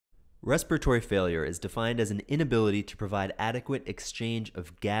Respiratory failure is defined as an inability to provide adequate exchange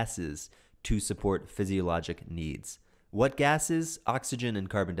of gases to support physiologic needs. What gases? Oxygen and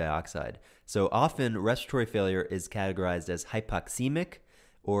carbon dioxide. So often respiratory failure is categorized as hypoxemic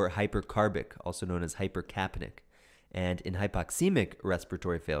or hypercarbic, also known as hypercapnic. And in hypoxemic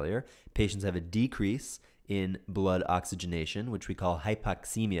respiratory failure, patients have a decrease in blood oxygenation, which we call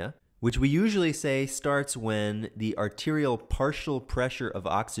hypoxemia, which we usually say starts when the arterial partial pressure of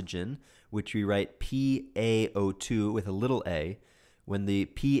oxygen, which we write PaO2 with a little a, when the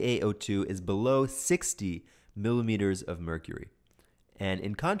PaO2 is below 60 millimeters of mercury. And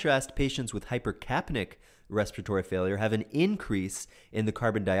in contrast, patients with hypercapnic respiratory failure have an increase in the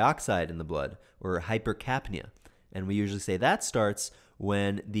carbon dioxide in the blood, or hypercapnia. And we usually say that starts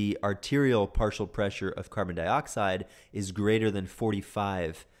when the arterial partial pressure of carbon dioxide is greater than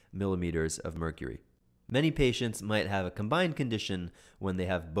 45 millimeters of mercury. Many patients might have a combined condition when they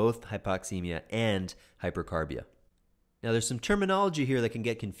have both hypoxemia and hypercarbia. Now there's some terminology here that can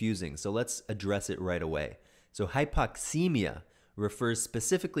get confusing, so let's address it right away. So hypoxemia refers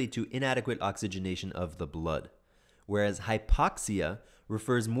specifically to inadequate oxygenation of the blood, whereas hypoxia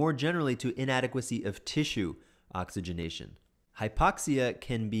refers more generally to inadequacy of tissue oxygenation. Hypoxia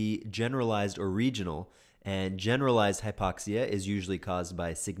can be generalized or regional, and generalized hypoxia is usually caused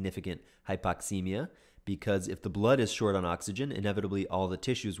by significant hypoxemia, because if the blood is short on oxygen, inevitably all the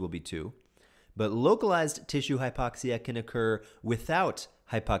tissues will be too. But localized tissue hypoxia can occur without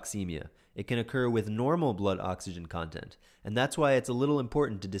hypoxemia. It can occur with normal blood oxygen content, and that's why it's a little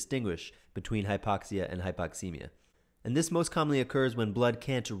important to distinguish between hypoxia and hypoxemia. And this most commonly occurs when blood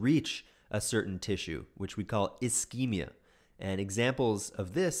can't reach a certain tissue, which we call ischemia. And examples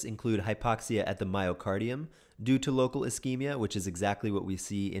of this include hypoxia at the myocardium due to local ischemia, which is exactly what we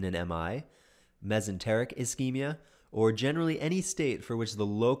see in an MI, mesenteric ischemia, or generally any state for which the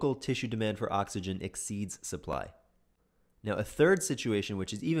local tissue demand for oxygen exceeds supply. Now, a third situation,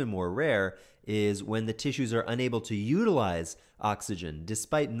 which is even more rare, is when the tissues are unable to utilize oxygen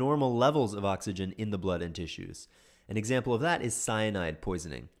despite normal levels of oxygen in the blood and tissues. An example of that is cyanide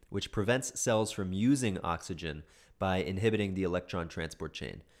poisoning, which prevents cells from using oxygen by inhibiting the electron transport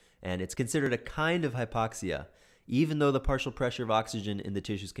chain. And it's considered a kind of hypoxia, even though the partial pressure of oxygen in the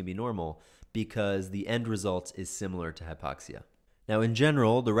tissues can be normal, because the end result is similar to hypoxia. Now, in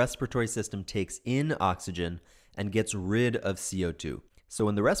general, the respiratory system takes in oxygen and gets rid of CO2. So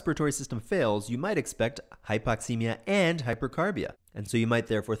when the respiratory system fails, you might expect hypoxemia and hypercarbia. And so you might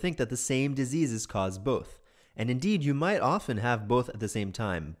therefore think that the same diseases cause both. And indeed, you might often have both at the same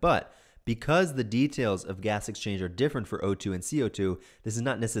time, but because the details of gas exchange are different for O2 and CO2, this is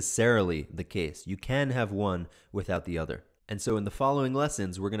not necessarily the case. You can have one without the other. And so in the following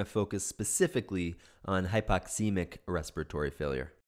lessons, we're going to focus specifically on hypoxemic respiratory failure.